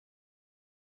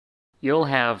You'll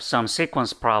have some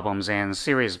sequence problems and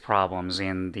series problems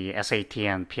in the SAT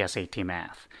and PSAT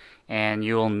math, and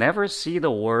you'll never see the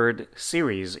word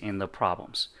series in the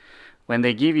problems. When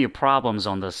they give you problems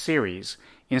on the series,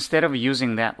 instead of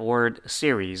using that word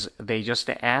series, they just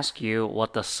ask you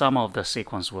what the sum of the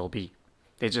sequence will be.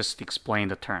 They just explain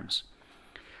the terms.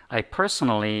 I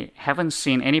personally haven't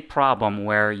seen any problem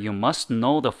where you must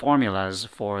know the formulas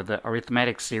for the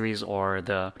arithmetic series or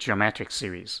the geometric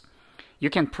series. You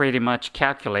can pretty much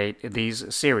calculate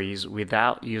these series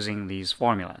without using these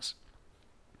formulas.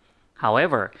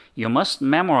 However, you must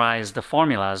memorize the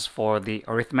formulas for the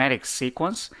arithmetic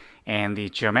sequence and the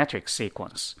geometric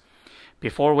sequence.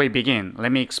 Before we begin,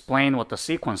 let me explain what the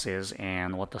sequence is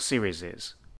and what the series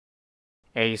is.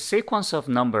 A sequence of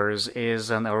numbers is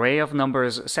an array of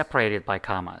numbers separated by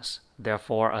commas.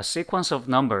 Therefore, a sequence of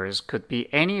numbers could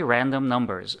be any random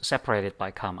numbers separated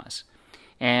by commas.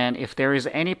 And if there is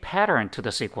any pattern to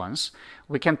the sequence,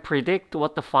 we can predict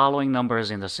what the following numbers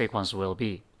in the sequence will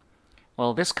be.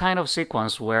 Well, this kind of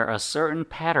sequence where a certain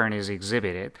pattern is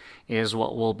exhibited is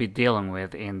what we'll be dealing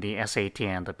with in the SAT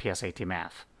and the PSAT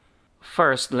math.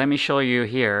 First, let me show you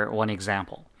here one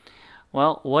example.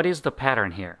 Well, what is the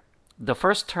pattern here? The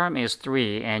first term is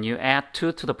 3, and you add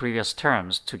 2 to the previous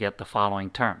terms to get the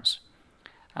following terms.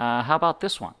 How about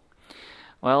this one?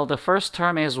 Well, the first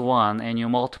term is 1, and you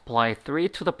multiply 3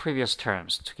 to the previous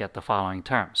terms to get the following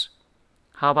terms.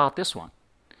 How about this one?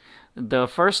 The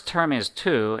first term is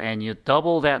 2, and you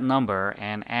double that number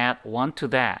and add 1 to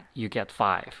that, you get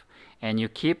 5. And you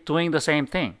keep doing the same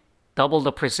thing. Double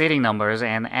the preceding numbers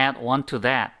and add 1 to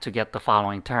that to get the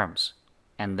following terms.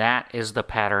 And that is the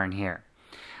pattern here.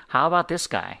 How about this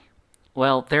guy?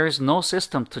 Well, there is no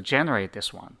system to generate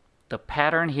this one. The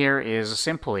pattern here is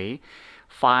simply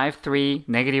 5, 3,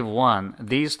 negative 1.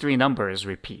 These three numbers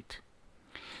repeat.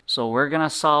 So we're going to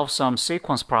solve some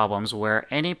sequence problems where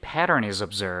any pattern is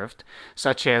observed,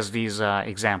 such as these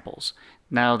examples.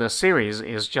 Now the series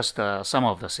is just the sum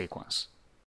of the sequence.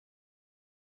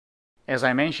 As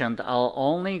I mentioned, I'll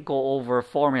only go over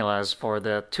formulas for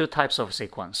the two types of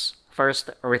sequence. First,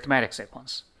 arithmetic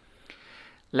sequence.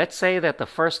 Let's say that the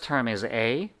first term is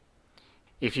A.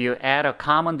 If you add a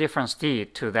common difference d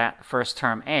to that first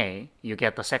term A, you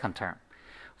get the second term.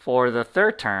 For the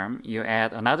third term, you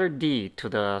add another d to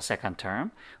the second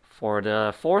term. For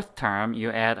the fourth term, you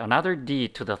add another d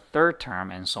to the third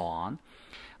term, and so on.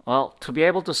 Well, to be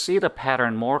able to see the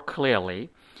pattern more clearly,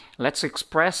 let's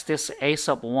express this a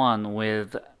sub 1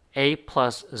 with a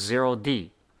plus 0d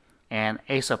and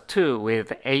a sub 2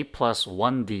 with a plus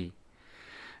 1d.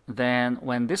 Then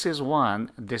when this is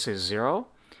 1, this is 0.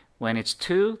 When it's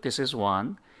 2, this is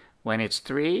 1. When it's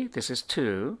 3, this is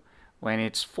 2. When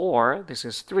it's 4, this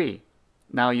is 3.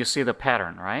 Now you see the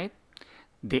pattern, right?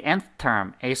 The nth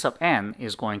term, a sub n,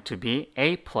 is going to be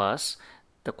a plus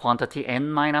the quantity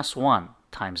n minus 1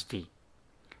 times d.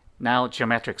 Now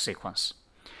geometric sequence.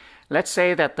 Let's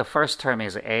say that the first term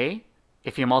is a.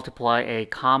 If you multiply a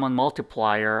common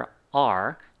multiplier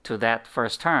r to that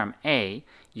first term, a,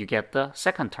 you get the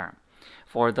second term.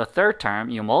 For the third term,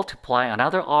 you multiply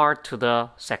another r to the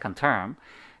second term.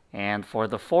 And for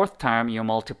the fourth term, you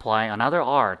multiply another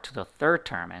r to the third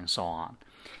term, and so on.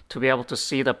 To be able to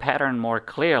see the pattern more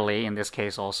clearly in this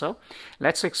case also,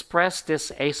 let's express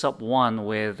this a sub 1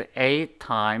 with a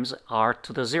times r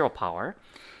to the 0 power,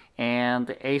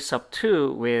 and a sub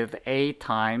 2 with a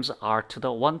times r to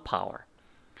the 1 power.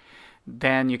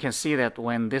 Then you can see that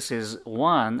when this is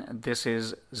 1, this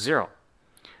is 0.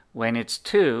 When it's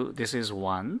 2, this is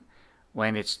 1.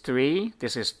 When it's 3,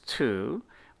 this is 2.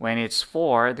 When it's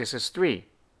 4, this is 3.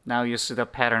 Now you see the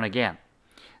pattern again.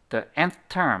 The nth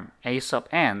term, a sub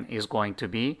n, is going to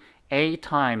be a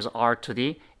times r to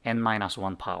the n minus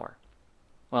 1 power.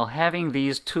 Well, having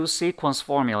these two sequence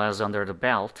formulas under the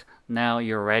belt, now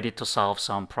you're ready to solve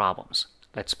some problems.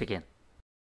 Let's begin.